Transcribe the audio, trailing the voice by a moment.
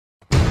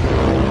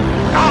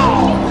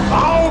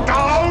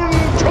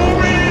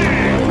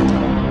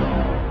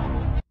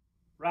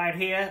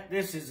here.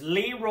 This is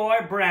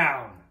Leroy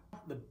Brown,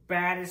 the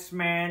baddest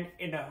man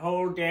in the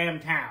whole damn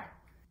town.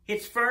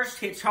 Hits first,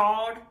 hits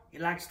hard, he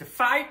likes to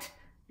fight.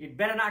 You'd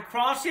better not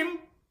cross him,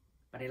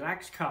 but he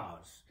likes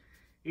cars.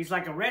 He's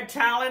like a red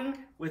Talon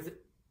with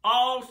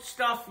all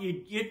stuff.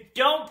 You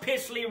don't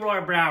piss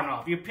Leroy Brown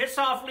off. You piss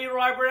off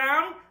Leroy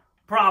Brown,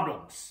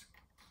 problems.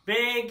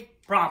 Big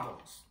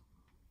problems.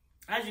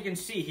 As you can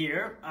see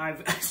here,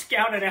 I've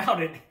scouted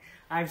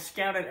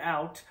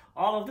out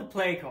all of the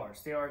play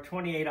cards. There are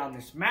 28 on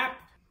this map,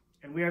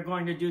 and we are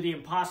going to do the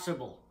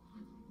impossible.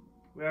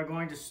 We are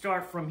going to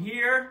start from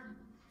here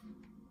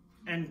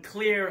and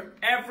clear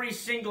every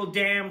single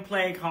damn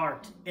play card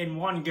in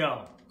one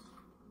go.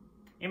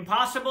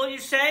 Impossible, you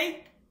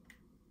say?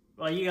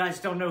 Well, you guys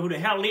don't know who the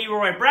hell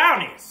Leroy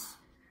Brown is.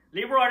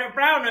 Leroy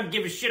Brown doesn't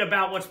give a shit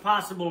about what's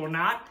possible or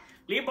not.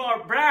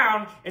 Leroy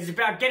Brown is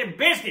about getting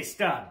business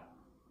done.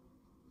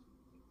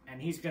 And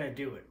he's gonna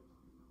do it.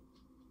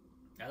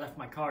 I left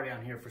my car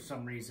down here for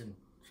some reason,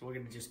 so we're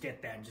gonna just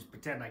get that and just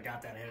pretend I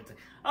got that ahead of time.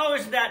 Oh,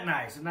 isn't that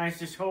nice? A nice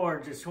just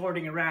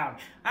hoarding around.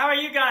 How are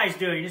you guys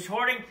doing? Just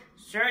hoarding?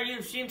 Sir, you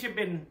seem to have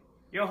been,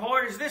 your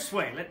hoard is this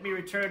way. Let me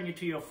return you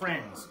to your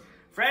friends.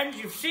 Friends,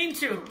 you seem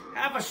to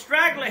have a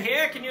straggler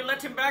here. Can you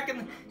let him back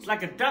in? It's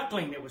like a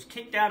duckling that was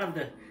kicked out of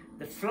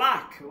the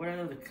flock.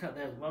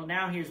 Well,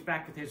 now he's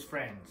back with his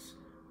friends.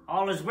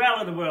 All is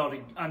well in the world,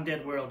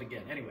 undead world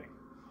again. Anyway.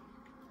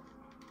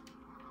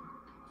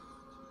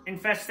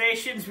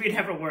 Infestations, we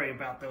never worry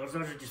about those.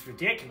 Those are just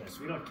ridiculous.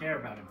 We don't care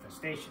about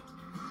infestations.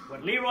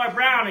 What Leroy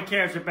Brown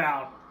cares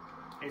about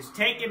is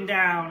taking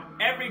down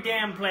every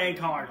damn plague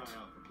heart.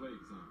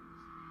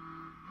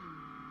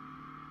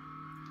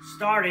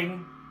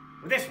 Starting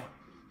with this one.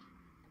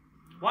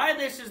 Why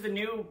this is the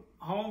new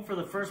home for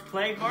the first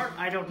plague heart,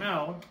 I don't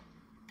know.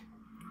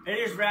 It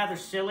is rather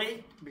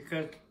silly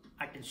because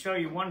I can show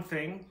you one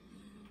thing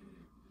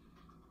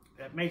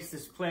that makes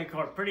this plague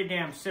heart pretty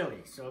damn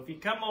silly. So if you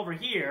come over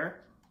here,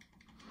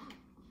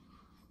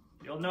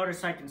 you'll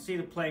notice I can see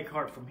the play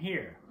card from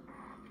here.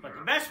 But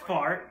the best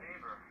part,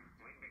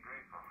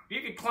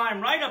 you could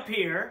climb right up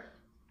here.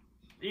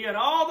 You got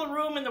all the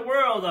room in the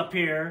world up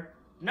here.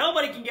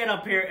 Nobody can get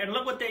up here. And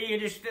look what you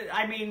just did.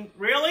 I mean,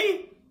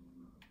 really?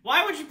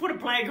 Why would you put a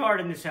play card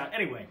in this house?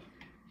 Anyway,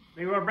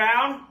 Leroy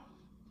Brown,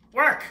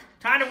 work.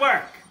 Time to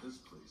work. This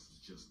place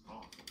is just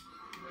awful.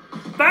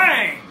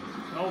 Bang!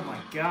 Oh my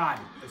God.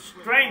 The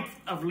strength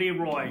of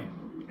Leroy.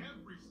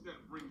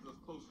 Brings us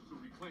closer to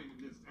reclaiming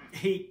this town.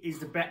 He's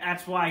the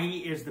that's why he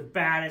is the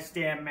baddest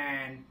damn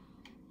man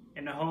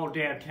in the whole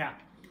damn town.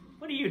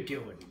 What are you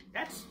doing?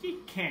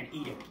 You can't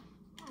eat it.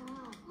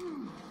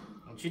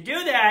 Don't you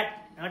do that.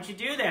 Don't you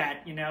do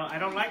that. You know, I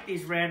don't like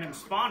these random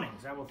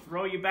spawnings. I will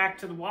throw you back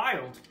to the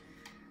wild.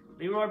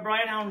 Leroy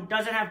Brown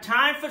doesn't have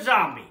time for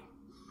zombie.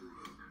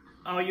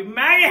 Oh, you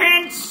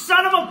mayhem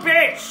son of a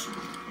bitch!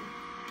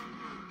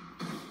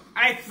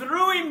 I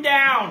threw him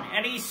down,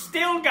 and he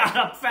still got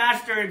up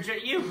faster, and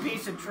you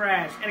piece of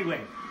trash.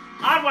 Anyway,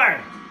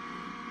 onward!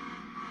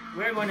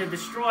 We're going to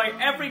destroy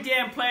every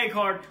damn play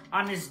card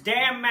on this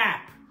damn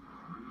map.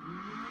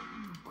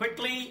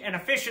 Quickly and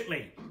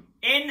efficiently.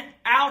 In,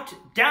 out,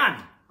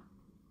 done.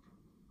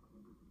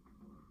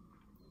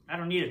 I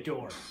don't need a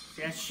door.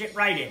 See, that shit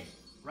right in.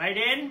 Right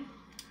in.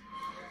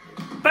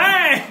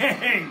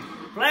 Bang!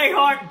 Play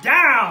heart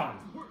down!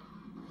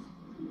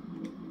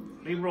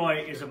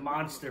 Leroy is a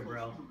monster,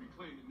 bro.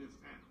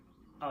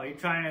 Oh, you're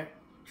trying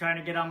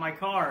to get on my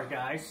car,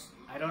 guys.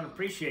 I don't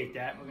appreciate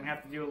that. We're gonna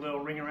have to do a little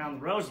ring around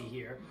the rosy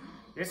here.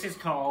 This is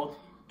called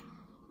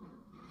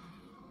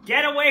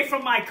get away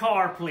from my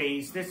car,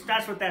 please.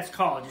 That's what that's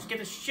called. Just get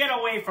the shit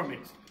away from it.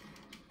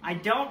 I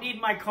don't need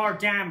my car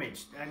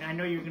damaged, and I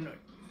know you're gonna.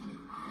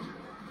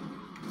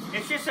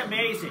 It's just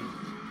amazing.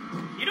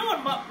 You know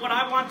what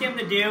I want them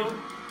to do?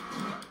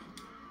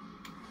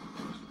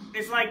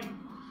 It's like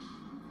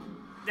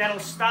that'll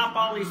stop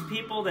all these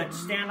people that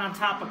stand on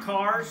top of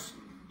cars.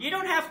 You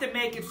don't have to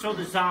make it so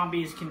the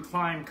zombies can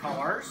climb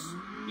cars.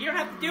 You don't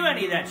have to do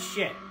any of that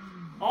shit.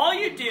 All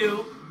you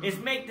do is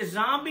make the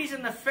zombies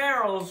and the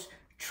ferals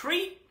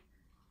treat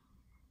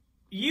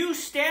you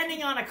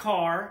standing on a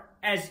car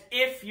as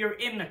if you're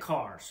in the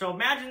car. So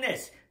imagine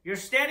this. You're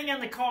standing on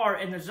the car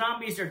and the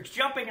zombies are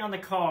jumping on the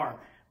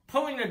car,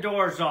 pulling the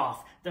doors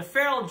off. The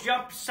feral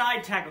jump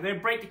side tackle. They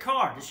break the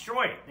car,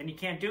 destroy it. Then you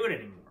can't do it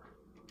anymore.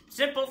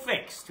 Simple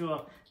fix to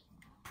a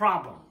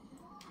problem.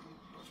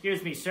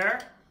 Excuse me, sir.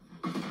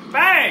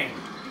 Bang!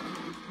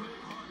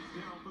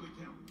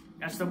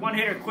 That's the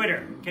one-hitter quitter,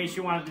 in case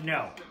you wanted to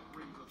know.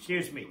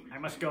 Excuse me, I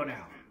must go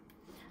now.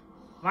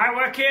 My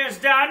work here is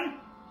done.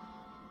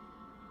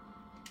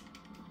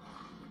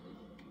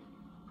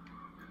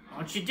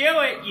 Once you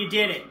do it, you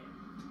did it.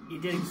 You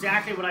did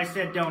exactly what I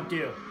said don't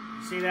do.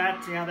 See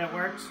that? See how that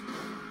works?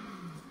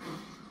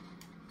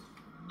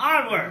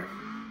 Onward!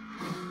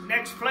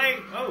 Next play.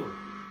 Oh,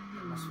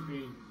 it must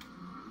be.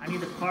 I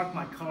need to park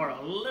my car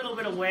a little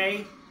bit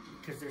away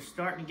because they're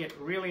starting to get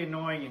really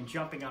annoying and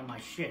jumping on my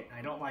shit.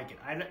 I don't like it.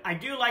 I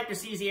do like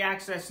this easy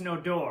access, no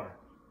door.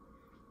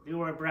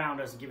 Leroy Brown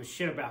doesn't give a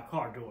shit about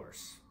car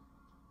doors.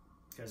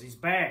 Because he's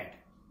bad.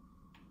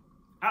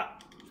 Oh,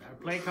 is that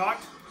a play card?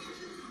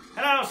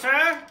 Hello,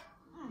 sir.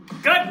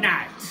 Good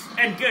night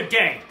and good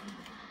day.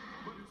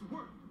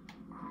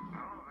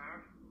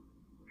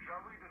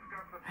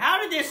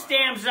 How did this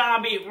damn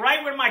zombie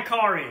right where my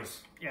car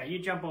is? Yeah, you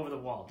jump over the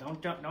wall.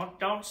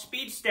 Don't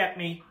speed step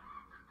me.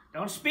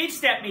 Don't speed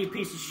step me,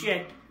 piece of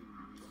shit.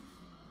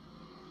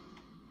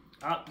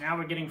 Oh, now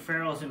we're getting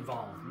ferals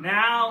involved.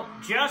 Now,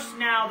 just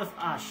now the...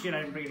 Ah, shit, I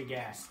didn't bring the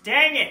gas.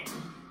 Dang it!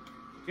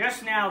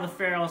 Just now the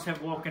ferals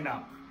have woken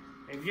up.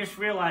 They've just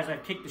realized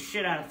I've kicked the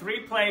shit out of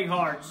 3 plague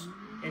hearts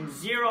in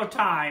 0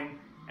 time,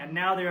 and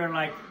now they're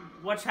like,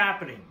 what's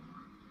happening?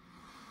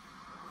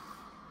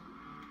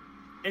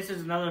 This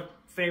is another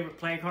favorite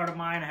plague heart of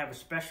mine. I have a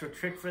special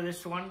trick for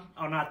this one.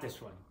 Oh, not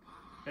this one.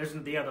 This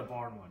isn't the other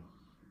barn one.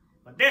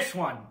 But this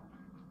one,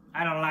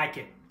 I don't like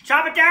it.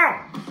 Chop it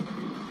down!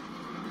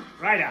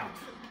 Right out.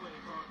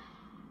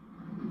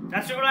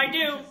 That's what I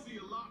do.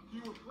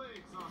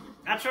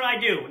 That's what I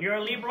do. When you're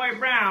a Leroy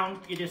Brown,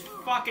 you just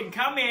fucking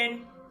come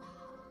in,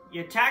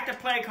 you attack the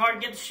plague heart,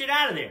 and get the shit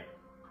out of there.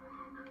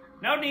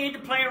 No need to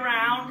play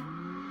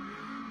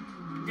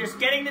around. Just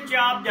getting the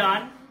job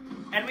done,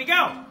 and we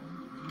go.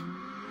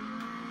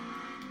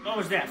 What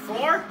was that,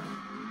 4?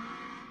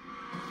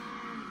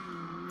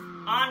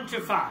 On to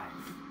 5.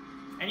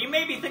 And you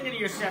may be thinking to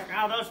yourself,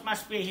 oh,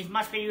 he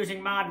must be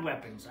using mod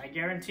weapons. I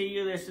guarantee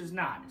you this is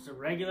not. It's a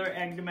regular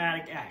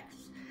enigmatic axe.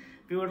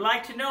 If you would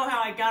like to know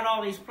how I got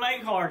all these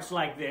plague hearts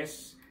like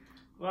this,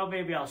 well,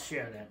 maybe I'll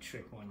share that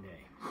trick one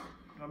day.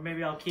 Or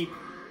maybe I'll keep...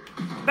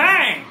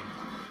 Bang!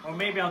 Or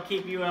maybe I'll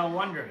keep you all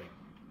wondering.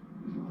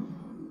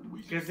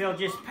 Because they'll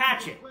just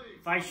patch it.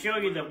 If I show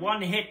you the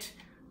one-hit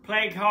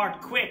plague heart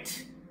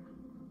quit,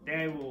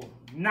 they will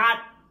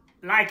not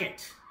like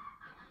it.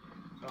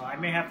 So I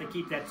may have to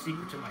keep that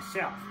secret to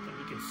myself. But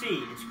you can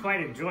see, it's quite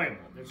enjoyable.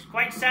 It's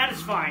quite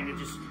satisfying to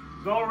just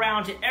go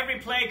around to every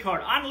plague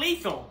heart. On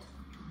lethal,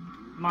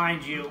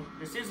 mind you.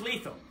 This is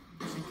lethal,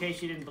 just in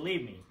case you didn't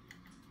believe me.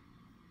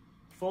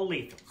 Full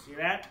lethal. See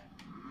that?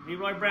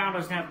 Leroy Brown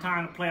doesn't have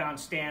time to play on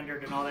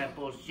standard and all that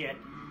bullshit.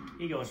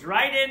 He goes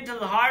right into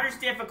the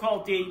hardest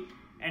difficulty,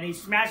 and he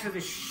smashes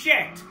the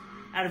shit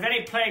out of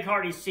any plague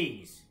heart he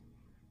sees.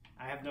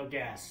 I have no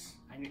gas.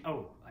 I think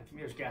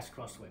there's gas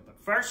across the way. But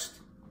first...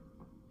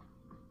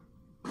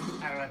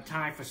 I don't have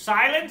time for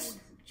silence.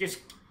 Just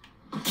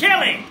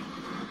killing.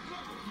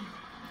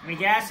 Any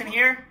gas in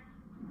here?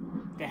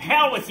 The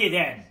hell with you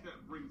then.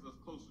 That brings us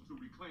closer to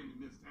reclaiming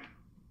this town.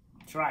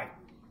 That's right.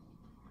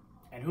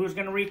 And who's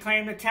going to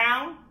reclaim the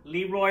town?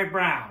 Leroy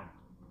Brown.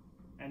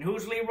 And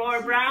who's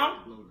Leroy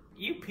Brown?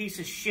 You piece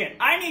of shit.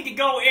 I need to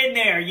go in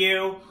there,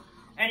 you.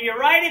 And you're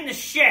right in the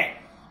shit.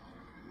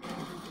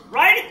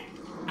 Right?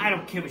 I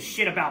don't give a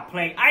shit about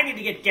plague. I need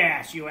to get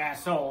gas, you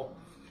asshole.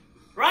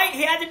 Right?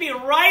 He had to be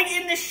right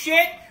in the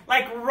shit,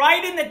 like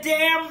right in the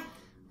damn...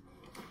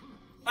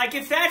 Like,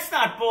 if that's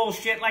not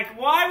bullshit, like,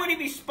 why would he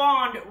be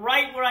spawned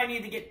right where I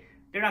need to get...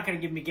 They're not going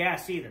to give me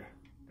gas either.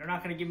 They're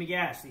not going to give me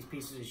gas, these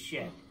pieces of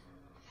shit.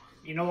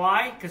 You know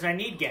why? Because I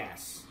need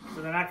gas.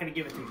 So they're not going to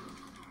give it to me.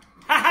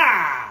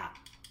 Ha-ha!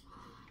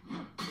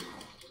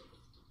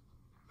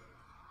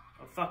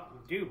 Oh,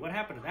 fuck. Dude, what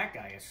happened to that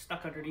guy? He's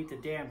stuck underneath the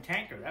damn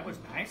tanker. That was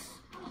nice.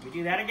 Can we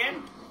do that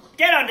again?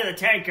 Get under the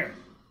tanker!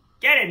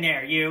 Get in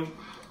there, you,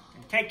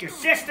 and take your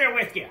sister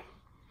with you.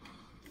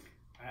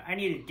 I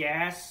needed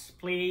gas,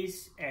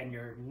 please, and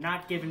you're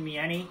not giving me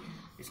any.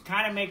 This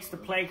kind of makes the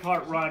plague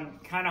heart run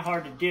kind of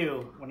hard to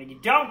do when you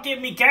don't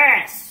give me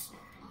gas,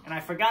 and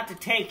I forgot to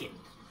take it.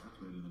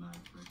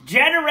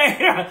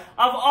 Generator of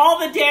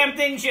all the damn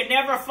things you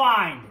never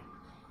find.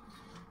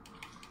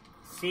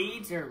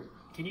 Seeds are,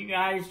 can you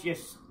guys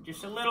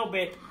just a little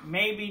bit,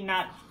 maybe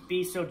not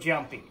be so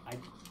jumpy. I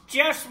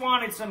just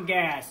wanted some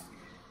gas.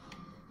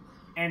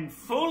 And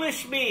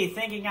foolish me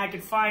thinking I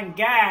could find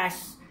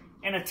gas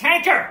in a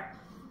tanker.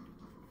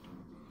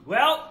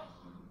 Well,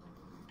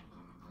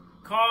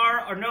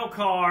 car or no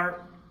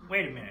car,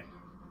 wait a minute.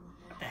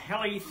 What the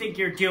hell do you think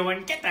you're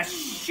doing? Get the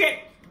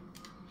shit.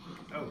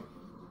 Oh,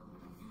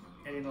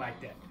 I didn't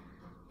like that.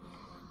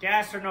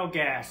 Gas or no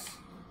gas,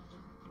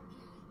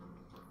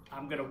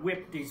 I'm gonna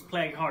whip these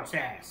plague hearts'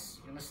 ass.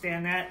 You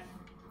understand that?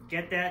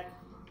 Get that?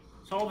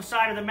 This whole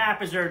side of the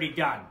map is already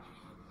done.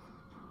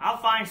 I'll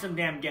find some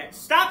damn gas.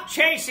 Stop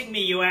chasing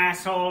me, you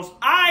assholes.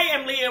 I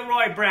am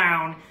Leroy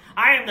Brown.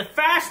 I am the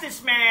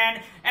fastest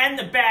man and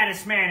the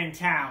baddest man in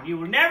town. You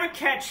will never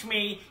catch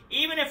me,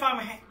 even if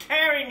I'm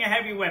carrying a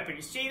heavy weapon.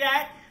 You see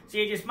that? So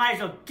you just might as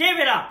well give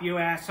it up, you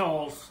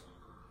assholes.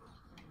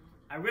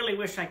 I really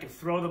wish I could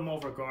throw them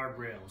over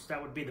guardrails.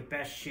 That would be the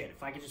best shit.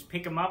 If I could just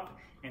pick them up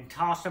and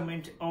toss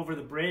them over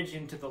the bridge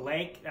into the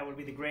lake, that would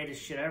be the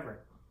greatest shit ever.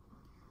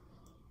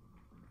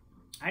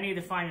 I need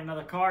to find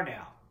another car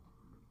now.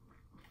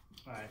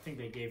 All right, I think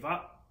they gave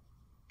up.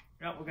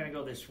 No, we're going to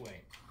go this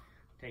way.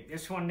 Take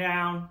this one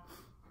down.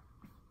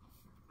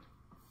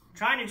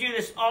 Trying to do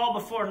this all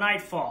before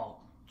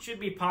nightfall. Should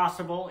be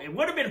possible. It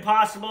would have been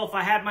possible if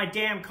I had my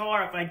damn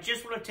car, if I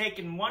just would have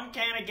taken 1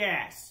 can of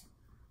gas.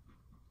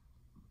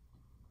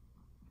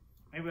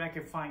 Maybe I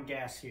can find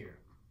gas here.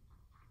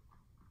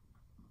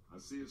 I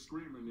see a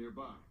screamer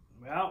nearby.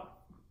 Well,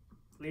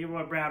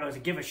 Leroy Brown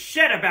doesn't give a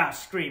shit about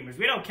screamers.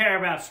 We don't care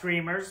about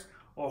screamers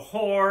or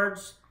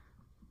hordes.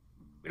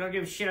 We don't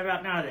give a shit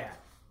about none of that.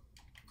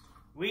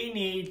 We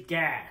need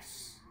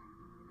gas.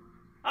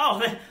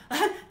 Oh,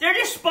 they're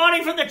just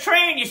spawning from the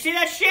train. You see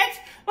that shit?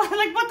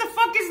 Like, what the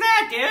fuck is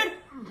that,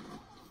 dude?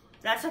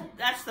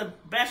 That's the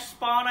best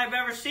spawn I've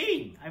ever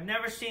seen. I've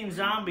never seen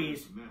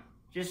zombies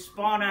just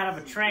spawn out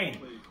of a train.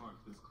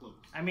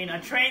 I mean,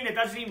 a train that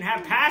doesn't even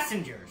have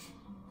passengers.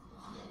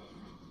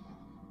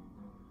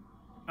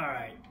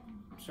 Alright,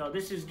 so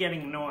this is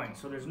getting annoying.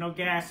 So there's no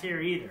gas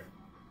here either.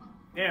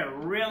 They're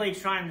really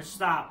trying to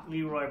stop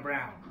Leroy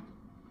Brown.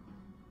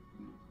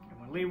 And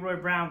when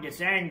Leroy Brown gets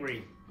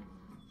angry,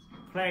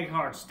 plague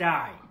hearts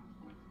die.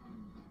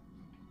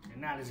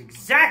 And that is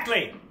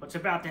exactly what's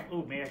about to...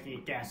 Oh, maybe I can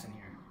get gas in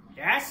here.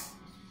 Gas?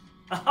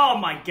 Oh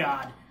my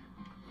god.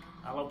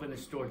 I'll open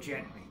this door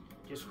gently.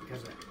 Just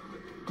because of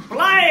it.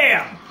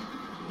 Blam!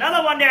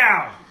 Another one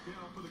down!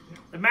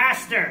 The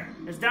master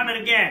has done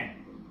it again.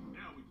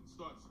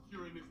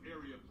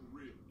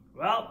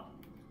 Well,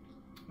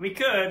 we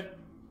could,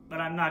 but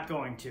I'm not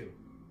going to.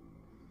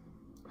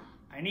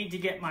 I need to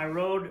get my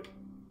road,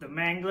 the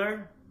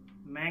Mangler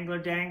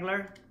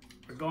Dangler.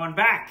 We're going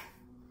back.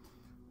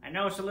 I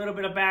know it's a little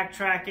bit of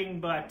backtracking,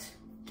 but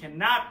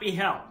cannot be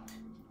helped.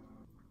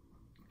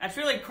 That's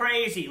really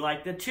crazy.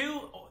 Like, the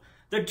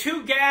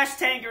two gas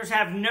tankers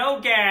have no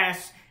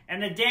gas,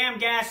 and the damn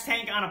gas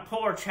tank on a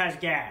porch has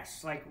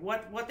gas. Like,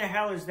 what the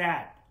hell is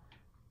that?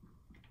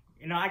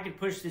 You know, I could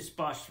push this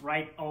bus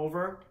right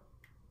over,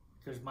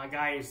 because my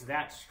guy is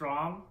that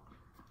strong.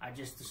 I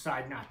just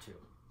decide not to.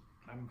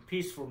 I'm a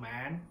peaceful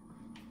man.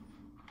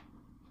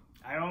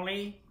 I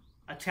only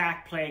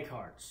attack plague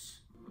hearts.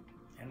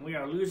 And we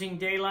are losing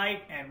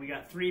daylight, and we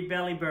got 3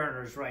 belly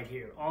burners right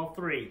here. All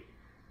 3.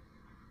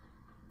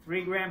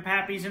 3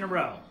 grandpappies in a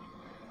row.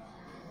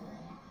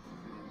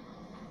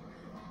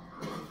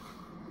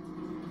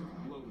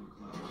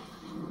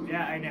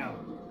 Yeah, I know.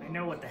 I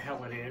know what the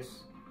hell it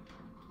is.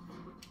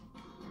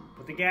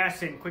 Put the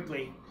gas in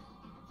quickly.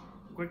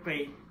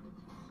 Quickly.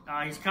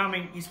 He's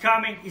coming. He's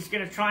coming. He's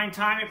going to try and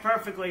time it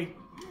perfectly.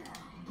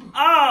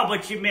 Oh,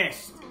 but you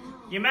missed.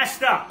 You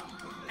messed up.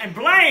 And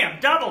blam!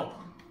 Double.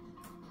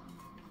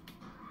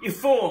 You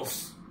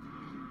fools.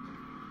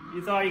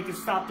 You thought you could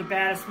stop the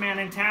baddest man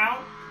in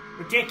town?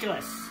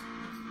 Ridiculous.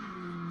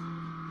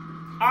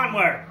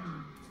 Onward.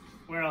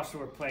 Where else are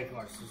we plague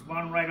hearts? There's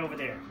one right over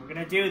there. We're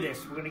going to do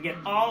this. We're going to get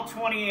all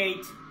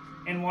 28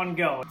 in one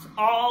go. It's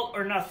all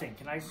or nothing.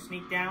 Can I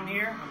sneak down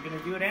here? I'm going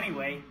to do it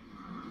anyway.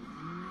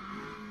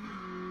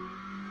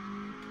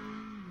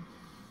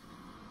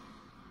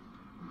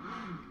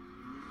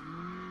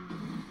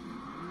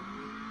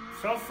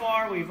 So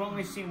far, we've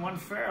only seen one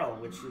feral,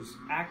 which is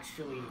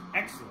actually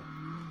excellent.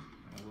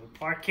 We'll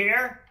park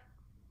here.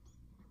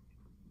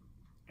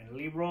 And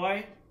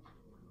Leroy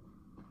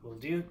will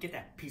do. Get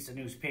that piece of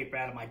newspaper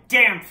out of my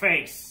damn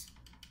face.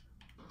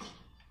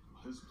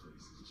 This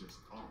place is just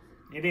awful.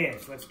 It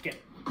is. Let's get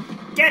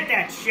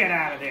that shit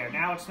out of there.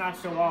 Now it's not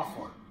so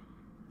awful.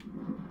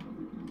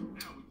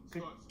 Now we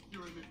can start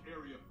securing this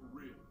area for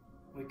real.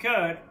 We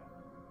could,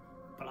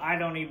 but I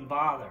don't even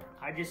bother.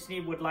 I just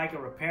would like a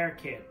repair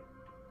kit.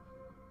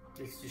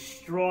 It's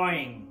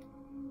destroying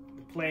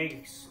the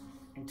plague's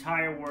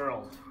entire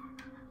world.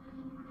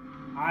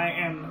 I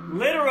am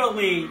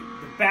literally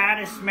the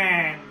baddest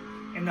man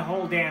in the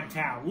whole damn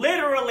town.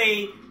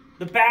 Literally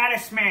the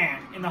baddest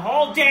man in the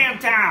whole damn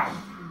town.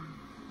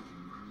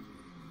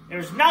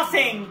 There's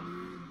nothing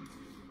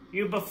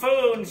you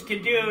buffoons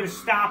can do to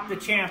stop the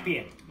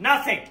champion.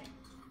 Nothing.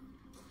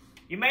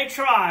 You may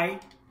try.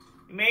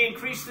 You may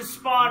increase the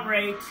spawn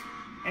rate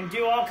and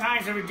do all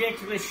kinds of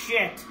ridiculous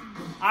shit.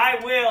 I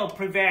will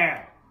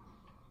prevail.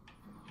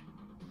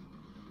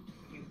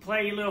 You can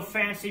play your little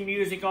fancy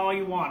music all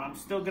you want. I'm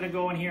still going to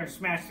go in here and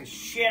smash the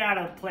shit out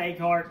of the plague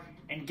heart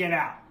and get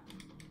out.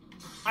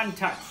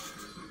 Untouched.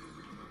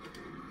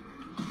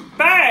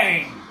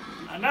 Bang!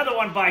 Another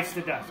one bites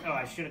the dust. Oh,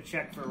 I should have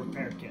checked for a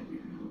repair kit.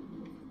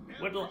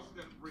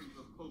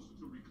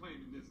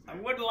 I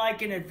would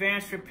like an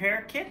advanced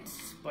repair kit,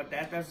 but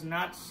that does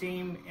not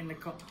seem in the...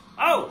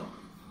 Oh!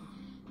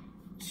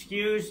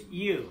 Excuse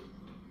you.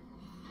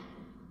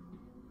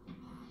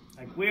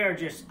 Like, we are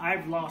just...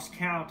 I've lost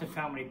count of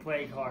how many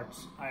plague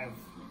hearts I have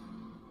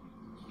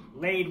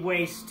laid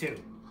waste to.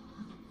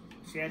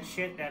 See that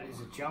shit? That is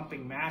a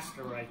jumping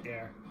master right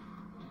there.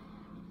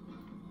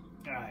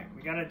 Alright,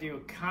 we gotta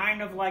do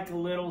kind of like a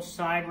little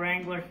side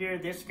wrangler here.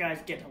 This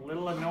guy's getting a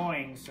little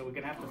annoying, so we're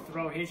gonna have to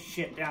throw his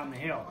shit down the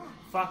hill.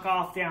 Fuck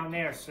off down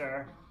there,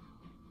 sir.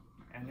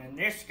 And then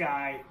this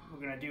guy,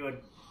 we're gonna do a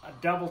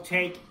double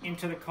take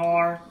into the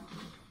car.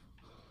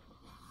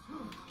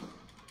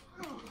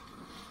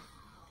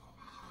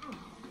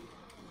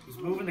 He's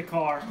moving the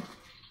car.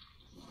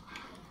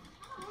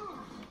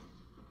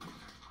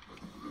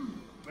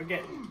 We're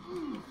getting...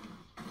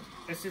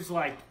 This is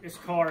like... This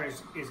car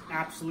is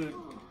absolute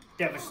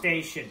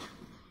devastation.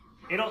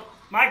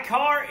 My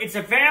car, it's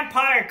a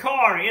vampire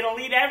car. It'll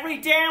eat every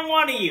damn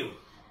one of you.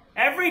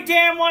 Every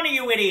damn one of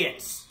you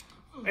idiots.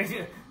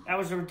 That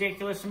was a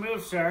ridiculous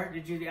move, sir.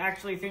 Did you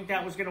actually think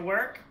that was gonna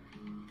work?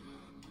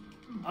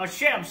 Oh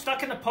shit, I'm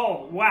stuck in the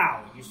pole.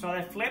 Wow, you saw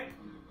that flip?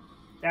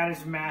 That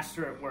is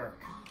master at work.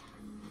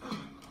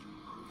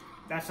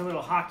 That's a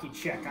little hockey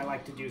check I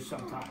like to do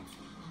sometimes.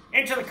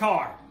 Into the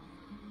car.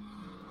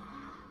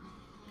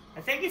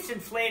 I think it's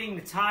inflating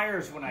the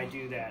tires when I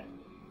do that.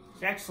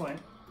 It's excellent.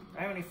 Do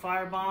I have any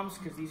fire bombs?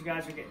 Because these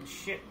guys are getting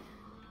shit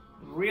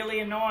really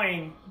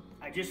annoying.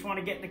 I just want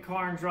to get in the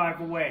car and drive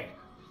away.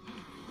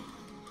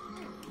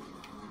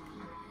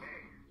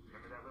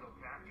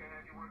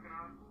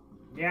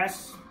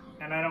 Yes,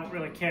 and I don't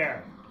really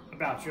care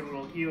about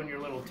you and your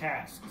little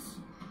tasks.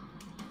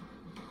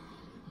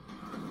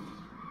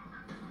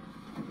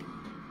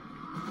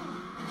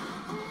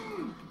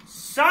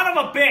 Son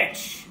of a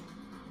bitch!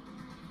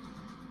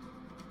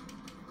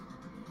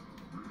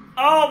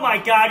 Oh my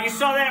God, you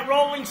saw that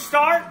rolling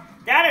start?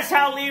 That is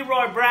how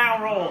Leroy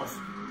Brown rolls.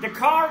 The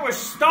car was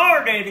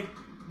started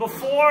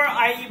before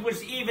I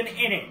was even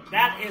in it.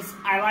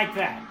 I like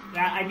that.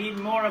 I need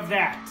more of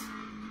that.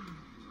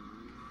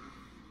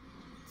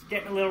 It's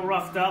getting a little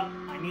roughed up.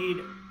 I need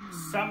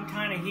some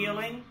kind of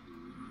healing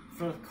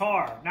for the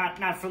car.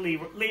 Not for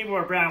Leroy.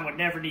 Leroy Brown would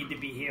never need to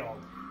be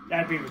healed.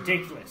 That'd be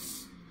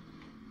ridiculous.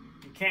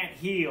 You can't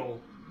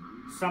heal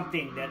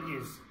something that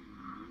is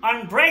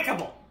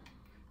unbreakable.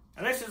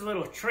 Now this is a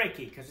little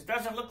tricky because it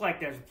doesn't look like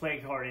there's a play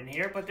card in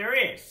here, but there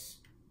is.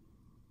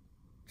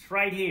 It's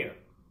right here.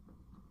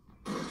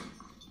 I'll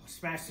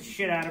smash the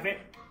shit out of it.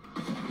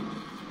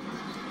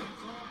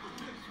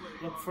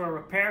 Look for a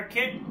repair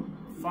kit,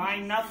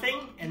 find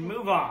nothing, and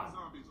move on.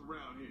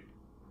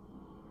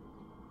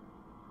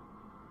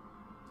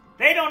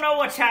 They don't know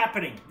what's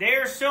happening.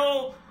 They're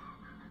so...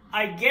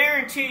 I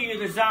guarantee you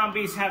the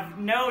zombies have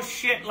no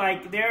shit,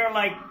 like, they're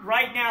like,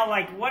 right now,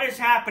 like, what is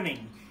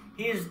happening?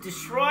 He is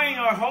destroying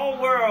our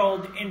whole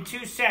world in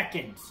 2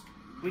 seconds.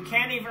 We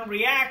can't even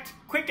react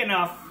quick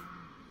enough.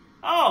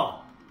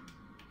 Oh.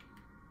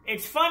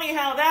 It's funny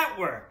how that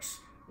works.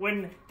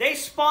 When they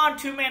spawn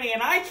too many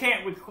and I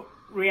can't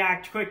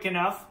react quick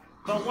enough,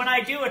 but when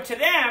I do it to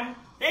them,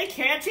 they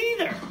can't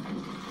either.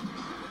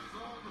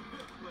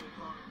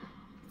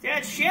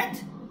 That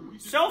shit?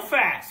 So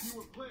fast.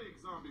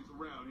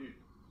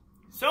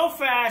 So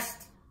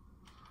fast.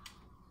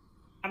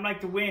 I'm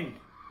like the wind.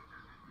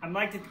 I'm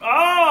like the...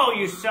 Oh,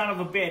 you son of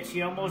a bitch.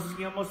 He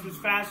almost was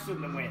faster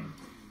than the wind.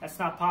 That's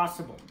not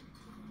possible.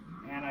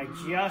 And I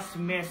just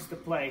missed the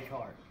play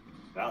card.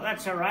 Well,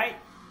 that's all right.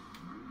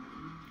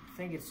 I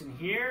think it's in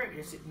here.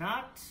 Is it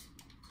not?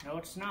 No,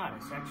 it's not.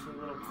 It's actually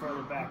a little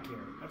further back here.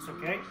 That's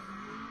okay.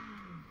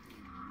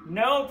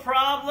 No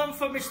problem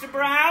for Mr.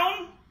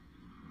 Brown.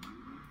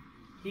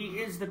 He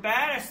is the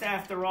baddest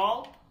after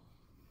all.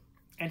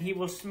 And he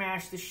will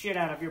smash the shit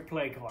out of your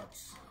play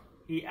cards.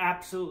 He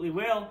absolutely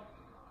will.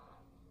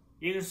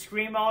 You can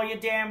scream all you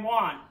damn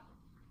want.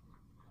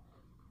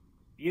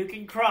 You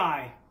can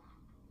cry.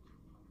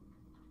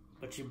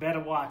 But you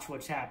better watch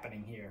what's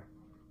happening here.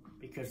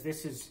 Because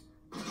this is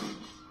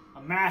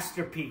a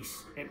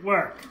masterpiece at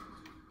work.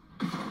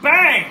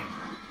 Bang!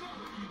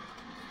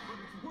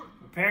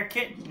 Repair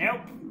kit?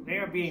 Nope. They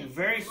are being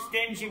very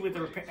stingy with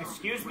the repair.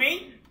 Excuse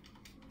me?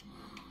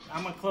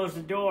 I'm going to close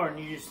the door and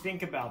you just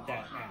think about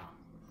that now.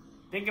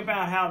 Think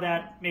about how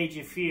that made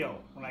you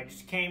feel when I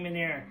just came in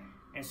there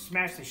and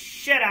smashed the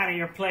shit out of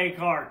your play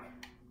card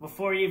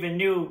before you even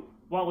knew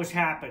what was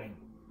happening.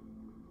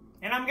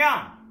 And I'm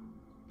gone.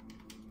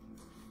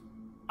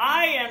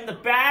 I am the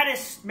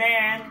baddest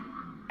man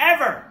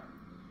ever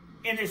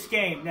in this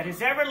game that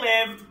has ever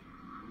lived.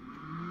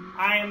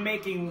 I am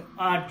making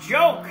a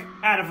joke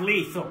out of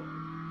lethal.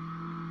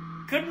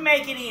 Couldn't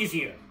make it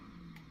easier.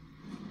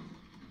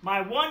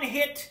 My one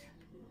hit...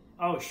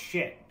 Oh,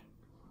 shit.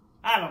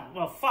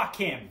 Well, fuck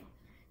him.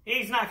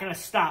 He's not going to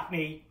stop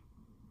me.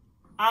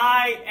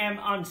 I am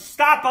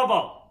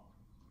unstoppable.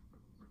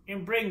 You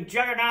can bring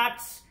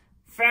juggernauts,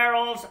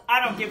 ferals,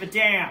 I don't give a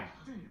damn.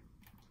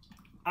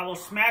 I will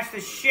smash the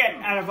shit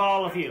out of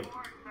all of you.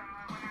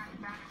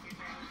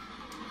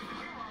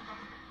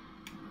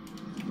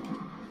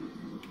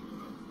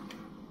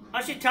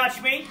 Don't you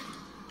touch me.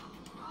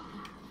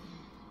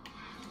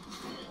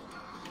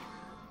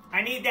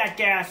 I need that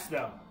gas,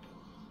 though.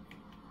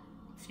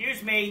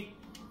 Excuse me.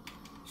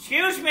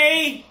 Excuse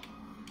me!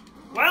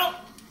 Well,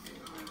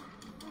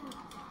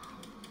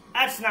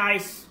 that's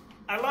nice.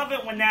 I love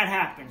it when that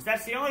happens.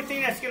 That's the only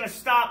thing that's going to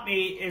stop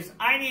me is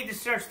I need to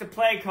search the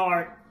play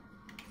card.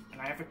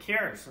 And I have a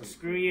cure, so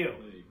screw you.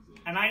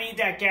 And I need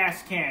that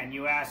gas can,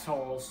 you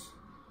assholes.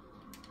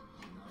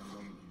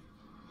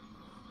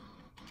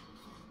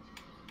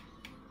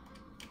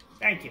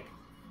 Thank you.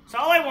 That's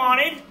all I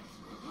wanted.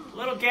 A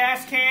little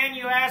gas can,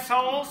 you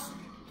assholes.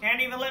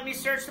 Can't even let me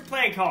search the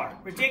play card.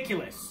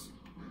 Ridiculous.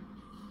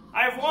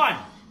 I've won.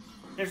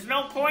 There's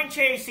no point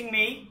chasing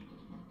me.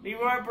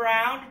 Leroy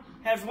Brown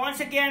has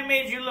once again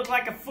made you look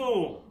like a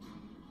fool.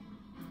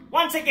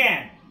 Once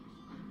again.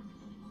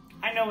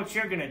 I know what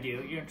you're gonna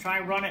do. You're gonna try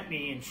and run at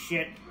me and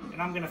shit,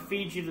 and I'm gonna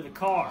feed you to the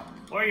car.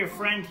 Or your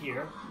friend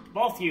here.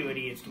 Both you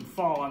idiots can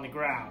fall on the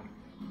ground.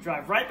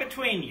 Drive right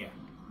between you.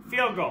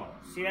 Field goal.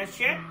 See that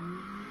shit?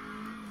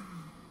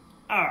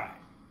 Alright.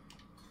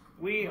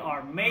 We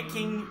are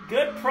making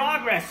good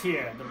progress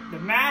here. The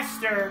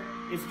master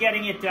is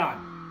getting it done.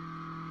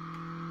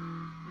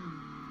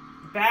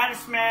 The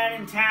baddest man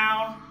in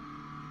town,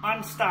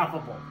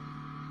 unstoppable.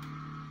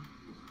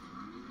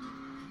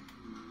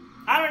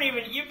 I don't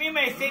even, you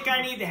may think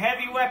I need the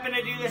heavy weapon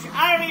to do this.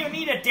 I don't even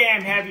need a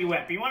damn heavy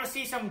weapon. You want to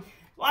see some,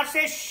 watch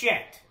this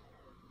shit.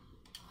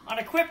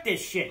 Unequip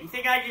this shit. You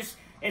think I just,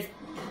 it's,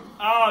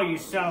 oh, you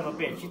son of a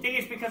bitch. You think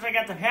it's because I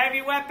got the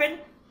heavy weapon?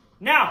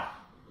 No.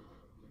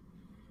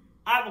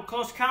 I will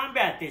close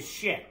combat this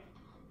shit.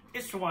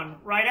 This one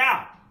right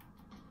out.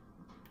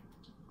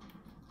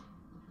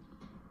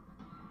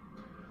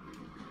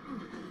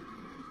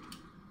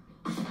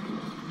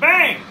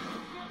 Bang!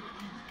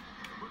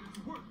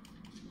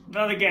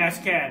 Another gas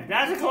can.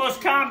 That's a close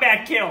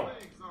combat kill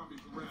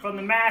from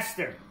the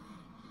master.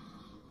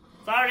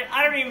 So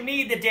I don't even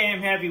need the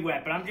damn heavy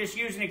weapon. I'm just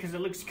using it because it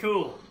looks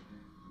cool.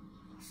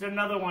 It's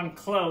another one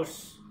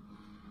close.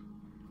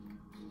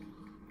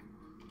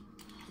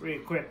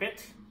 Re-equip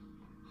it.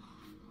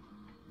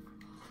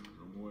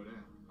 No more of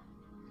that.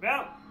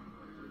 Well,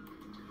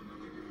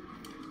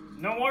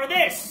 no more of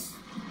this.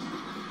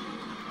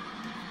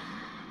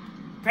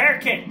 Repair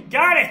kit.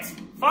 Got it!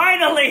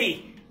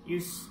 Finally! You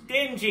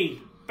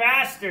stingy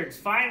bastards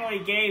finally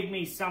gave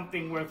me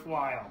something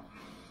worthwhile.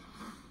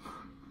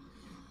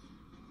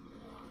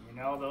 You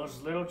know,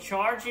 those little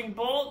charging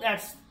bolts,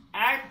 that's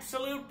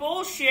absolute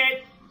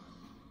bullshit.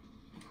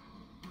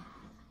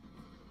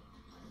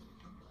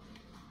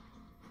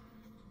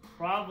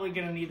 Probably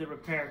gonna need the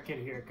repair kit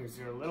here because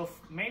they're a little,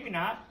 maybe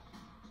not.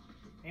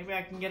 Maybe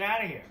I can get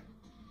out of here.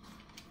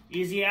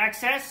 Easy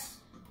access?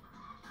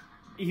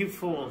 You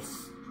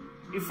fools.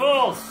 You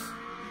fools!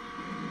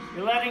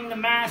 You're letting the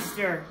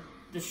master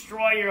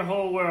destroy your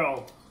whole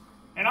world.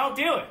 And I'll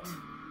do it.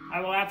 I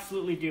will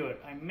absolutely do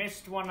it. I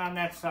missed one on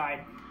that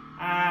side.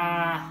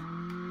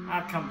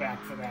 I'll come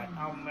back for that.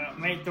 I'll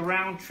make the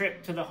round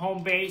trip to the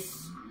home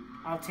base.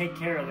 I'll take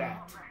care of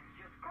that.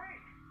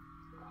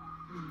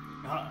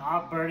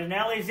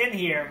 Bertinelli's in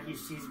here. He's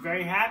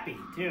very happy,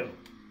 too.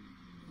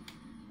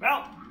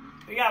 Well,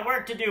 we got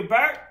work to do,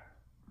 Bert.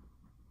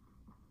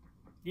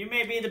 You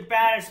may be the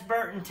baddest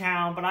Bert in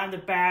town, but I'm the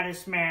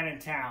baddest man in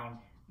town.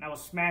 And I will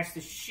smash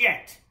the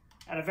shit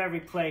out of every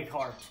plague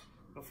heart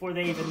before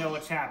they even know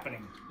what's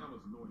happening. That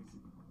was noisy.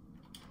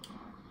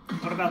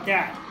 What about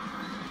that?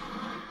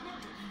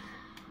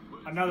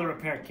 Another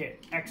repair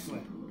kit.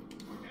 Excellent.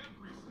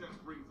 Every step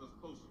brings us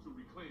closer to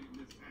reclaiming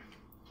this town.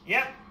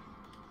 Yep.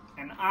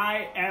 And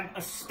I am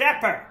a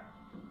stepper.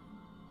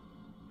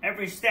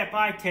 Every step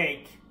I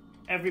take,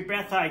 every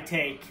breath I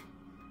take,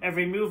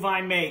 every move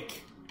I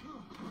make,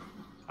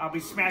 I'll be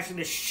smashing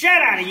the shit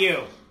out of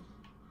you.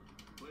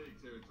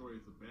 Plague territory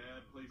is a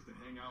bad place to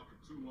hang out for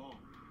too long.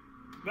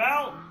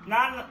 Well,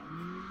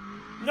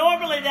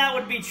 normally that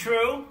would be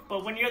true,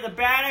 but when you're the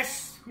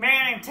baddest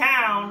man in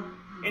town,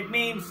 it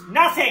means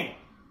nothing.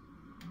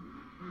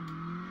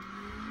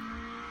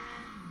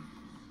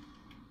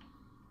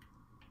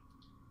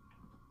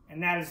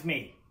 And that is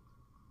me.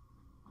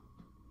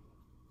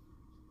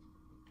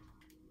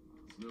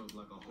 It smells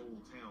like a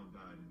whole town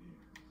died in here.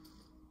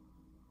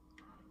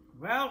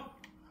 Well,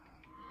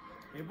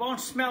 it won't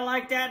smell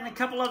like that in a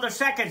couple other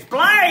seconds.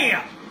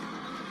 Blam!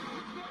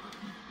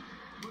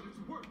 But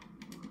it's working.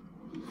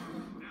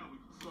 Now we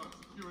can start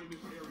securing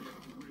this area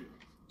for real.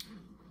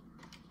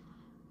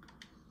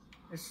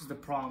 This is the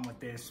problem with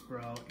this,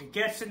 bro. It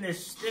gets in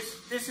this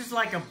is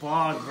like a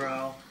bug,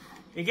 bro.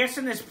 It gets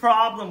in this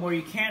problem where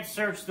you can't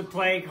search the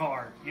plague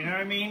heart. You know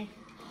what I mean?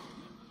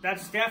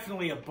 That's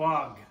definitely a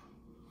bug.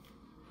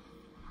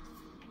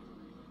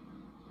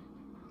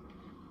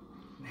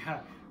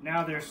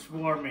 Now they're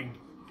swarming.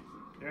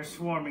 They're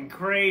swarming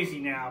crazy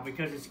now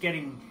because it's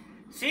getting...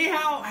 See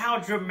how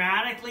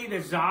dramatically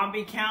the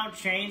zombie count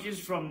changes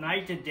from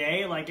night to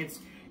day? Like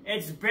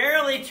it's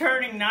barely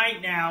turning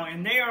night now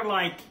and they are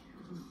like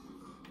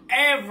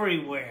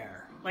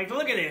everywhere. Like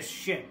look at this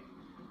shit.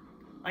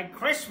 Like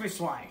Christmas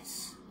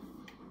lights.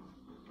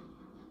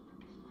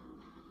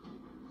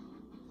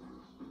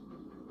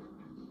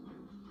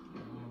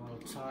 I'm a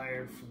little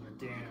tired from the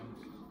damn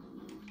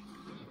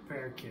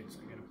repair kits.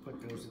 I gotta put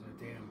those in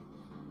the damn...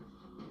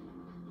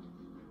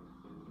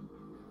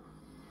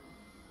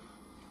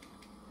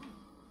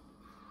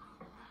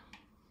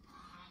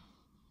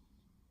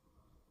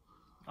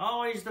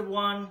 Always the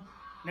one,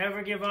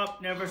 never give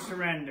up, never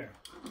surrender.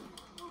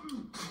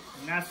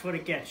 And that's what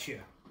it gets you.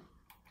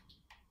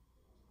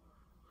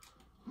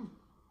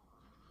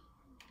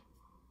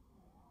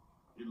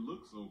 It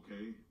looks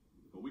okay,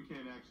 but we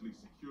can't actually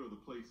secure the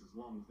place as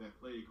long as that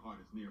plague heart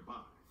is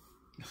nearby.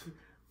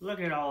 Look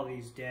at all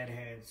these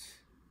deadheads.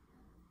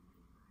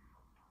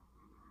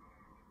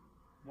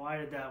 Why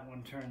did that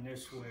one turn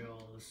this way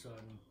all of a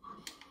sudden?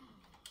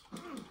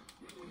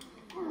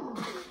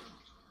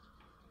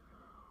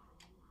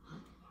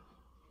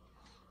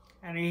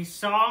 And he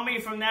saw me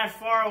from that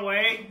far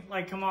away?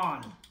 Like, come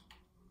on.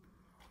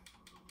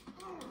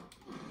 Come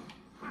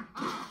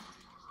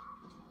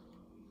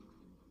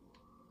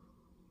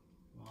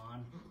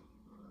on.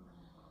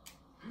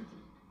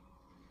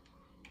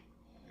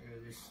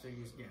 This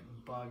thing is getting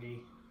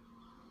buggy.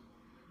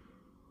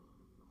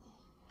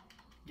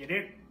 Get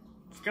it?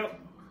 Let's go.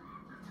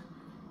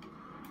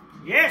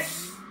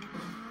 Yes!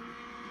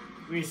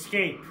 We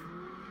escape.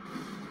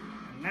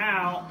 And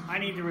now, I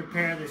need to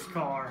repair this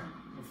car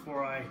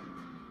before I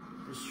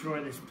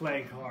destroy this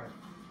plague heart.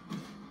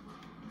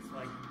 It's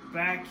like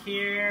back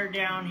here,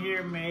 down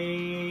here,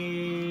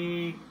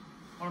 may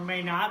or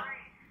may not.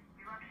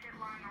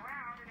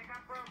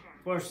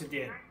 Of course it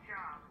did.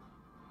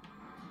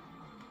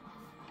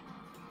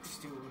 Let's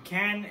do what we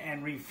can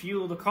and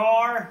refuel the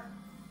car.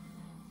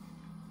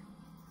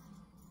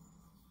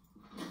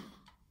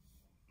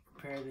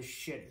 Repair this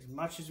shit as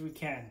much as we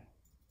can.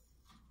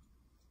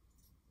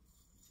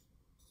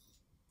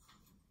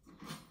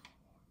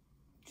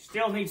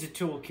 Still needs a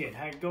toolkit.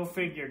 I'd go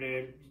figure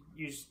to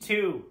use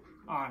 2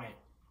 on it.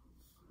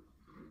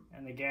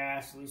 And the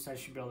gas, at least I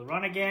should be able to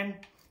run again.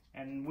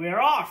 And we're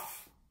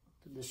off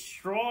to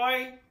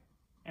destroy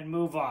and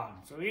move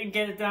on. So we didn't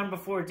get it done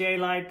before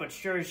daylight, but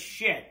sure as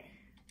shit,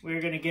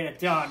 we're gonna get it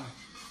done.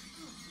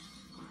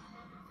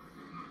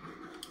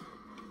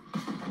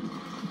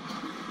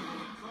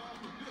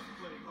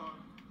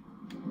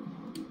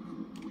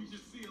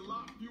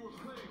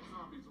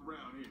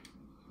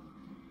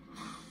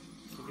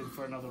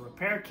 For another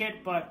repair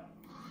kit, but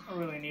I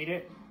really need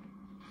it.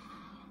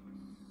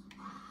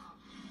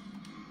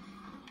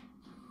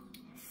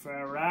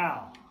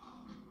 Farewell.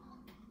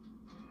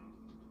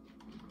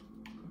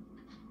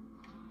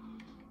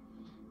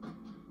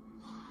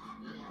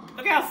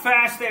 Look how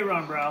fast they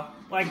run, bro.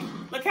 Like,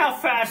 look how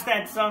fast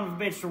that son of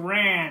a bitch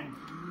ran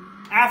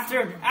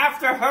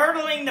after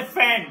hurdling the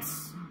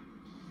fence.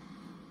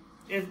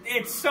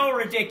 It's so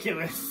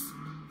ridiculous.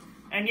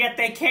 And yet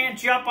they can't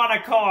jump on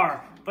a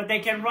car. But they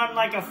can run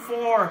like a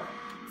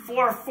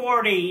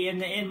 440 in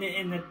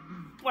the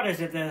what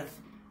is it, the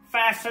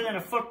faster than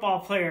a football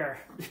player.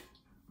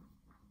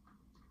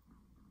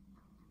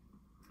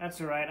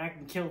 That's alright, I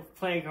can kill the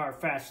plague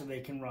heart faster than they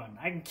can run.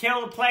 I can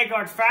kill the plague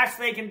hearts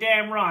faster than they can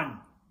damn run.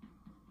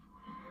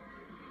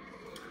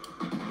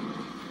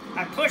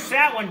 I pushed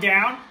that one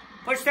down.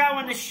 Pushed that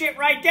one the shit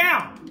right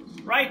down.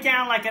 Right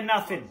down like a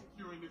nothing.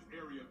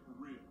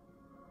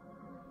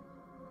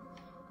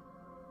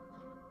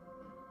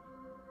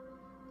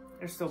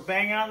 They're still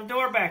banging on the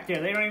door back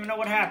there. They don't even know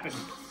what happened.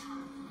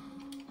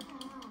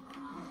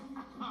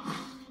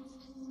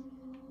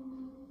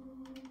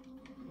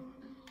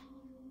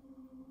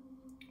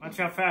 Watch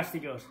how fast he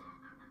goes.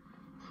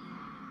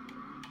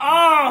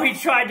 Oh, he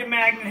tried to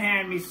magnet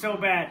hand me so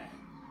bad.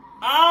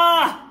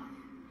 Ah!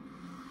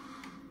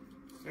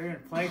 Is there a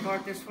plague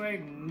heart this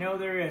way? No,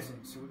 there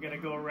isn't. So we're going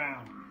to go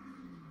around.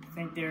 I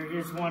think there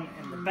is one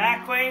in the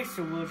back way,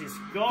 so we'll just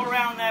go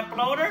around that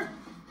bloater.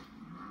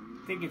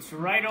 I think it's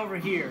right over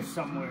here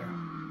somewhere.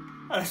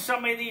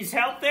 Somebody needs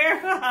help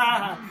there?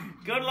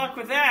 Good luck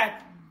with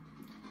that.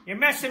 You're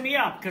messing me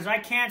up because I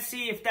can't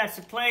see if that's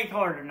a plague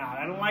heart or not.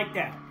 I don't like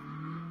that.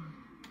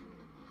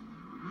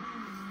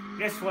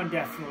 This one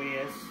definitely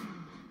is.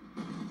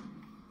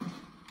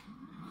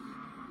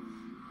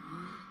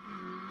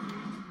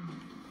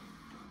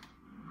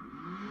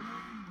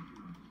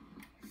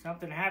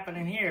 Something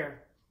happening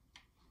here.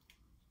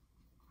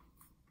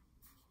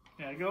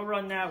 Yeah, go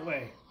run that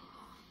way.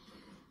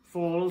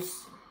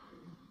 Fools.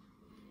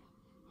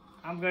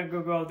 I'm gonna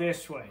go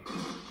this way.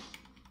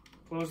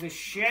 Close this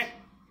shit.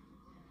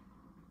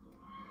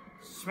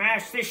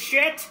 Smash this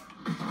shit.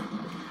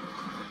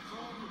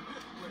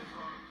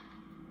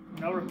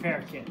 No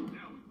repair kit.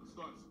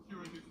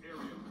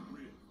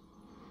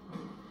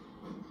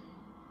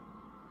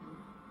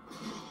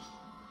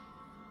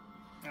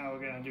 Now we're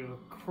gonna do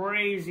a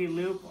crazy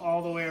loop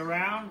all the way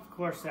around. Of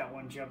course that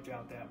one jumped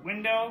out that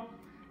window.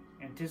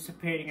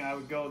 Anticipating I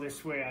would go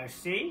this way, I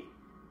see.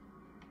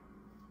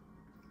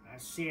 I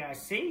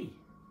see.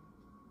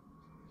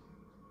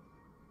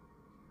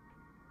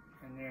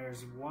 And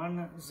there's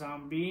one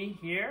zombie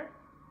here.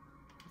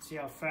 Let's see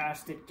how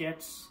fast it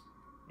gets.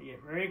 You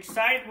get very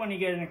excited when you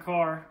get in a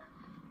car.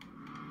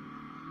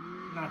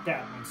 Not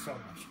that one so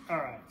much.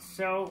 Alright,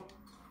 so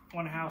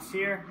one house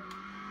here.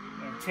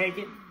 I'm gonna take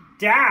it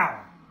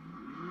down.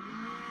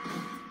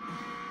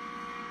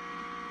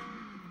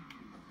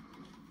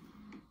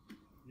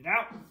 Get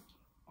out.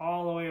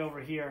 All the way over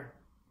here.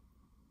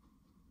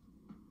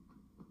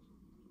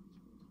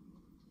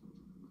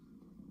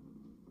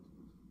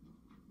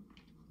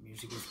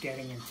 Music is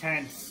getting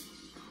intense.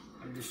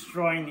 I'm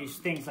destroying these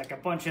things like a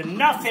bunch of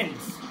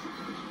nothings.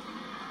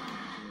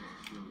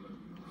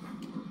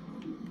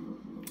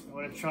 I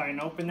want to try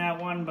and open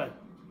that one, but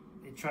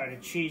they try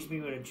to cheese me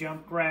with a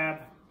jump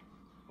grab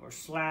or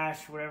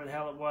slash, whatever the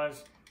hell it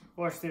was. Of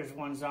course, there's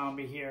one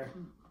zombie here.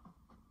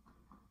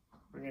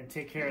 We're going to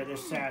take care of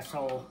this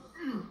asshole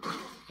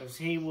because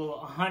he will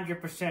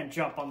 100%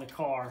 jump on the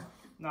car.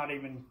 Not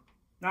even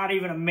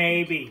a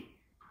maybe.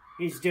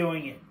 he's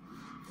doing it.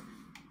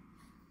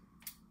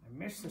 I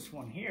missed this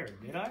one here,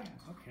 did I?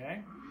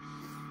 Okay.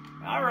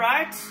 All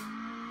right.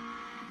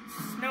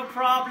 No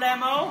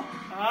problemo.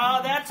 Oh,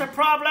 that's a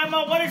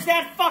problemo. What does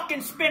that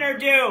fucking spinner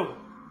do?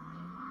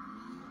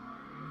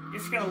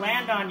 Just gonna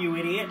land on you,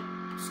 idiot.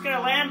 Just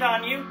gonna land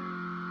on you.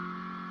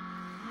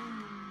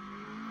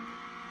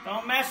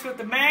 Don't mess with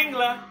the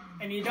Mangler,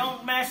 and you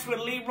don't mess with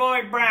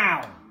Leroy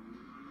Brown.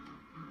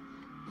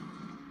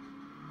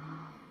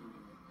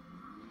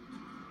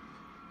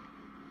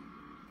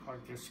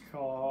 Park this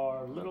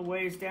car a little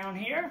ways down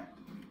here.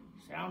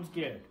 Sounds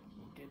good.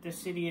 Get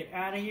this idiot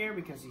out of here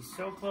because he's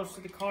so close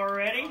to the car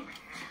already.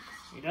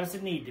 He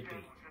doesn't need to be.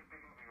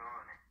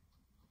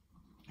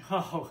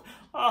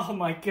 Oh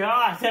my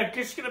God, they're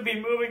just gonna be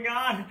moving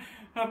on.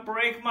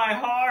 Break my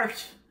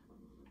heart.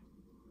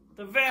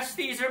 The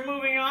Vesties are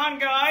moving on,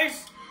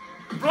 guys.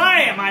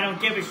 Blam! I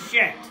don't give a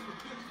shit.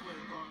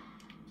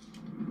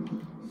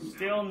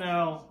 Still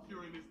no.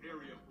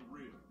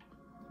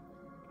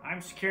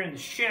 I'm securing the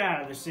shit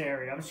out of this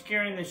area. I'm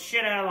securing the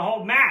shit out of the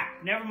whole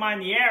map. Never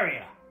mind the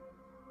area.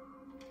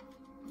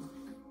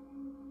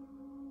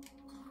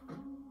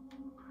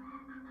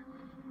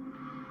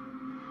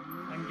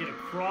 I can get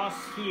across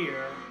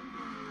here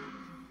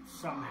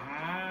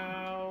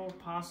somehow,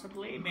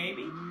 possibly,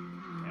 maybe.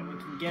 And we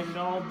can get it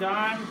all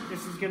done.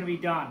 This is going to be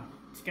done.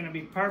 It's going to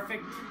be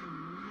perfect.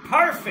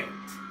 Perfect!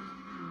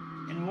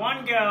 In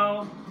one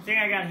go. I think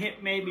I got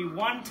hit maybe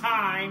one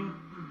time.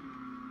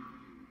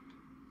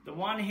 The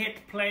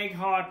one-hit Plague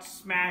Heart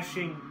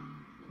smashing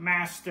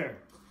master.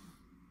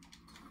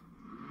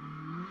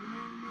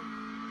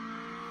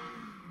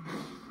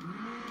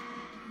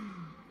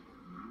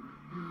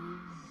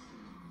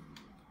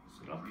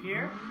 Is it up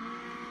here?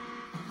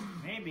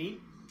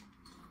 Maybe.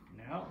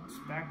 No, it's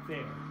back there.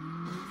 Is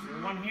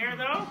there one here,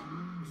 though?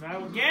 Because I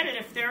will get it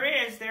if there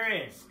is, there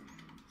is.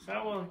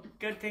 So, well,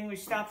 good thing we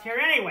stopped here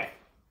anyway.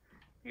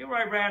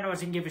 Leroy Brown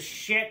doesn't give a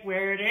shit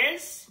where it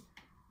is.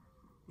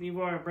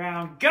 Leroy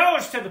Brown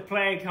goes to the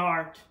Plague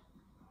Heart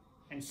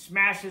and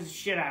smashes the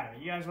shit out of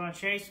it. You guys want to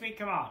chase me?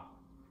 Come on.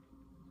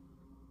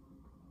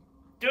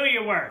 Do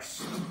your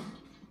worst.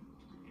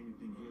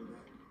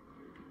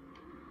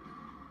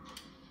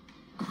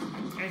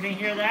 Anything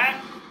hear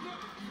that?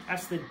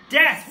 That's the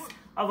death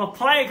of a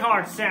Plague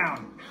Heart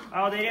sound.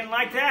 Oh, they didn't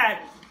like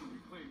that.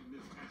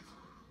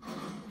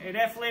 They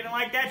definitely didn't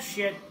like that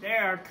shit. They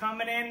are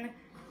coming in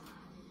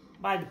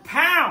by the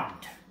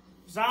pound.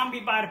 Zombie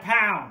by the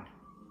pound.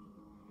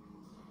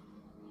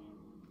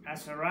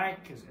 That's all right,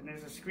 and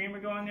there's a screamer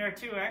going there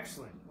too.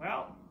 Excellent.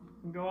 Well,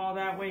 you can go all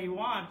that way you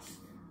want.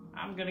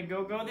 I'm gonna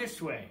go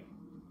this way,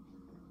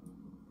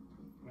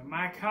 where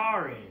my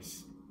car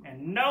is,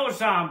 and no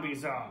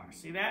zombies are.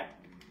 See that?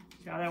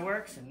 See how that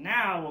works? And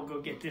now we'll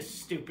go get this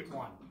stupid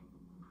one.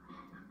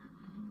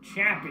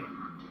 Champion.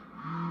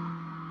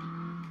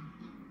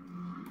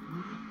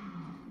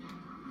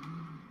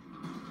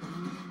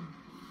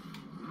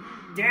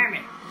 Damn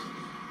it.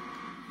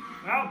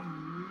 Well,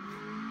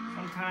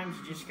 sometimes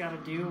you just gotta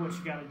do what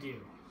you gotta do.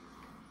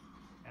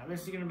 Now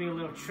this is gonna be a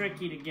little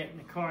tricky to get in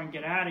the car and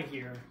get out of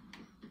here.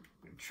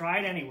 But try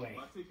it anyway.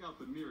 If I take out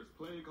the nearest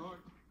Plague Heart,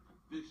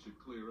 this should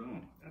clear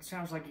up. That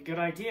sounds like a good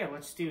idea.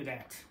 Let's do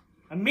that.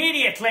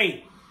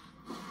 Immediately!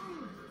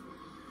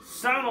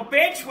 Son of a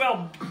bitch,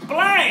 well,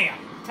 blam!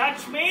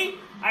 Touch me,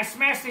 I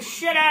smash the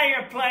shit out of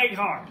your Plague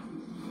Heart.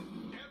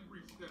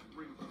 Every step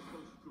brings us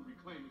closer to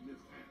reclaiming this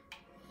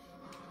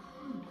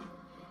town.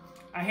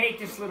 I hate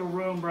this little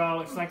room,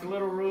 bro. It's like a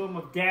little room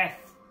of death.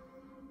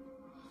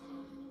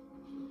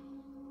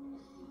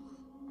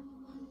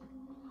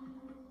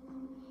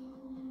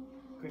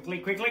 Quickly,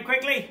 quickly,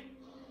 quickly!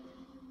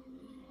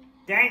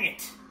 Dang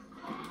it!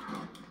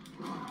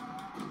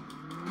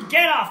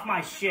 Get off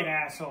my shit,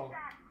 asshole!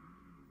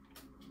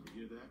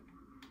 You hear that?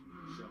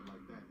 Shut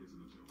like that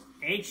isn't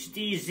a joke.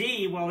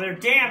 HDZ, well, their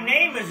damn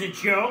name is a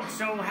joke,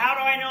 so how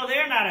do I know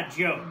they're not a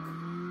joke?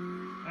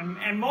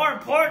 And more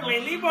importantly,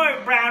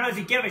 Leroy Brown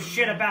doesn't give a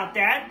shit about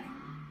that.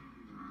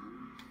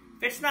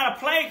 If it's not a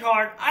Plague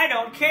Heart, I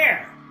don't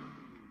care.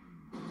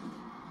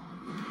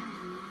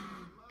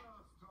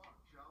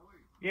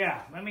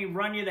 Yeah, let me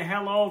run you the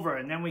hell over,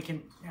 and then we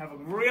can have a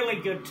really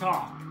good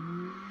talk.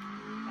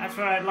 That's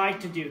what I'd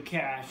like to do,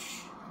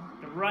 Cash.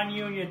 To run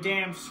you and your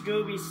damn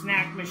Scooby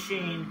snack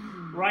machine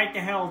right the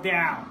hell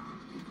down.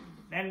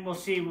 Then we'll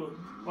see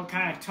what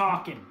kind of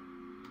talking.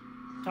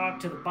 Talk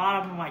to the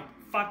bottom of my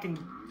fucking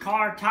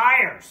car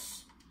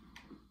tires.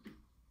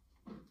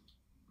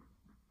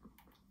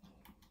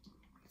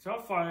 So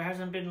far, there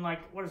hasn't been like,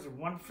 what is it,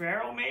 one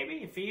feral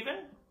maybe, if even?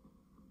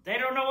 They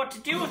don't know what to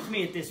do with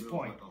me at this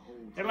point.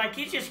 They're like,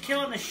 he's just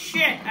killing the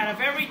shit out of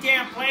every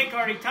damn Plague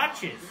Heart he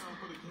touches.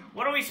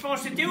 What are we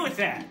supposed to do with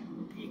that?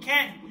 You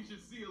can't... We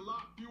should see a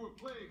lot fewer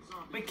plague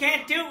zombies. We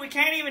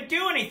can't even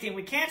do anything.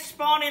 We can't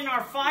spawn in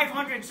our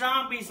 500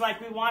 zombies like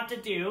we want to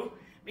do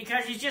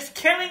because he's just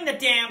killing the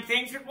damn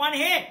things with one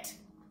hit.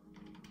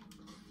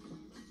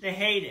 They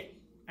hate it.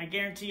 I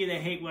guarantee you they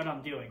hate what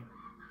I'm doing.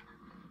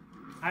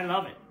 I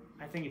love it.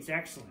 I think it's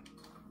excellent.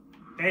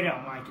 They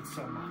don't like it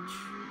so much.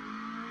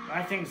 But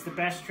I think it's the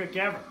best trick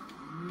ever.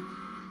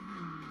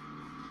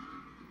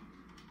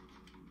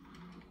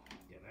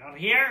 Get out of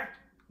here.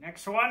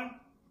 Next one.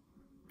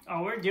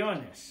 Oh, we're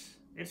doing this.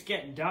 It's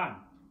getting done.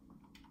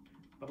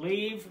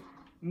 Believe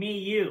me,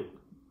 you.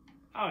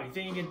 Oh, you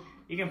think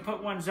you can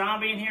put one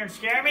zombie in here and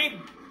scare me?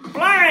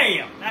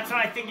 Blam! That's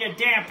what I think, you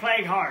damn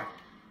plague heart.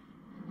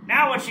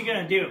 Now what you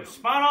gonna do?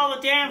 Spawn all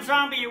the damn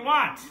zombie you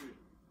want.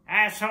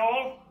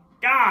 Asshole.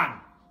 Gone.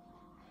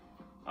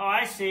 Oh,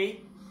 I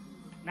see.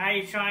 Now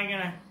you're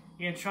gonna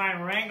try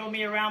and wrangle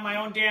me around my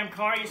own damn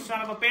car, you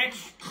son of a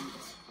bitch?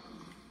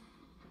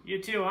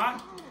 You too, huh?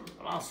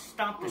 Well, I'll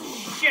stomp the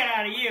shit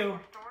out of you.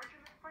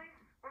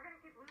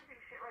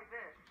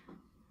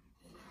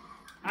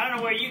 I don't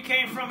know where you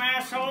came from,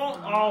 asshole.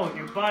 Oh, and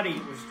your buddy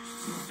was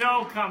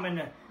so coming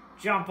to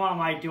jump on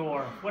my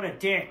door. What a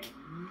dick.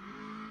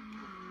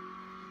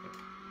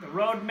 The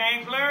road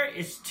mangler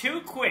is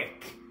too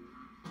quick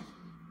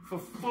for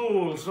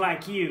fools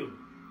like you.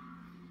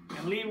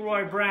 And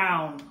Leroy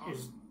Brown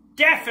is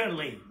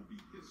definitely,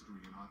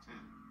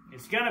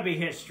 it's gonna be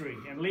history.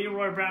 And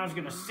Leroy Brown's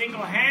gonna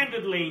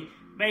single-handedly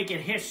make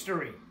it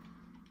history.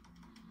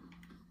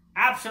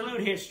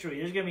 Absolute history.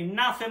 There's gonna be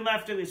nothing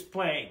left of this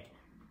plague.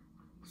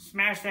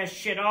 Smash that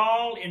shit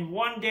all in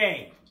one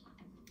day.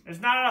 There's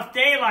not enough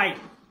daylight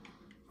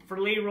for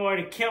Leroy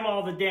to kill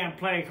all the damn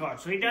plague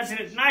hearts. So he does it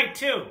at night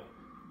too.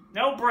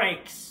 No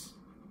breaks.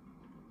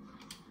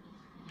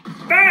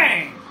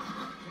 Bang!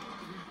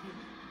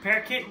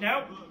 Parakeet,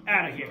 nope.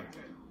 Out of here.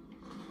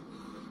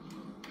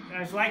 You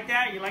guys like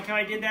that? You like how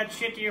I did that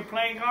shit to your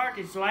plague heart?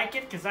 Did you like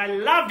it? Because I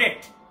loved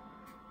it.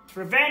 It's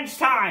revenge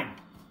time.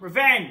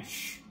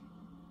 Revenge.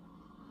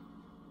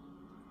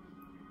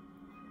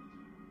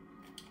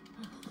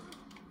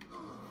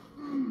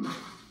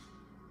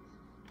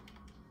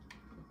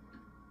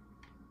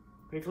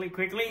 Quickly,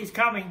 quickly, he's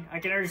coming. I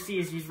can already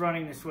see as he's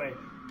running this way.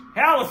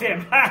 Hell with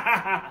him!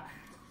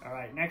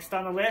 Alright, next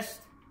on the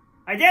list.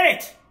 I did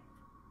it!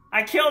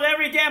 I killed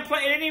every damn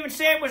plague. It didn't even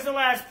say it was the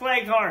last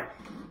plague heart.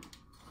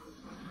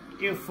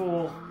 You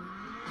fool.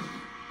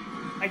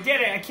 I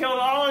did it. I killed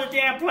all of the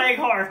damn plague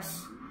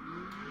hearts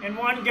in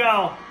one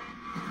go.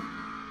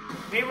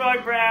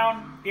 Leroy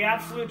Brown, the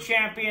absolute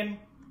champion.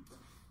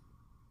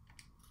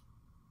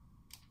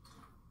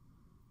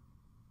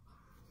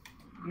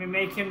 Let me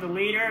make him the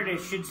leader. It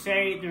should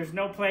say there's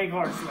no plague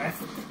hearts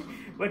left.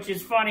 Which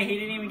is funny, he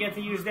didn't even get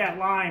to use that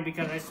line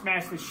because I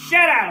smashed the shit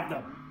out of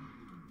them.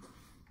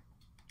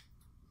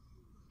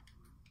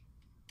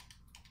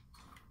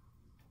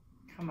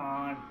 Come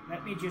on,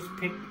 let me just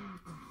pick.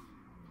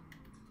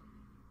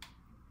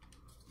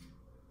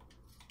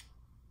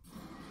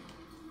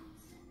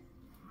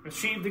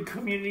 Achieve the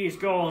community's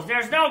goals.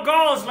 There's no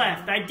goals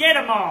left. I did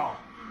them all.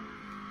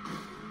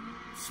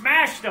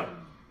 Smashed them.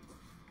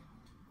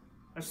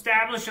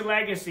 Establish a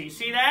legacy.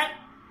 See that?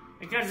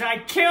 Because I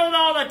killed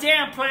all the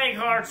damn plague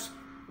hearts.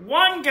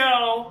 One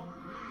go.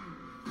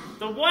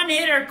 The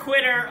one-hitter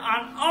quitter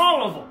on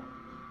all of them.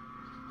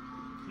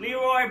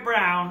 Leroy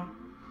Brown,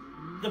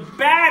 the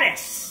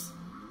baddest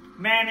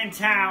man in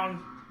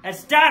town,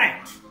 has done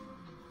it.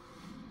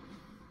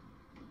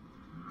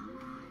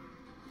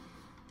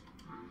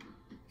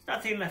 There's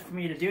nothing left for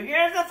me to do here.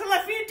 There's nothing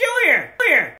left for you to do here.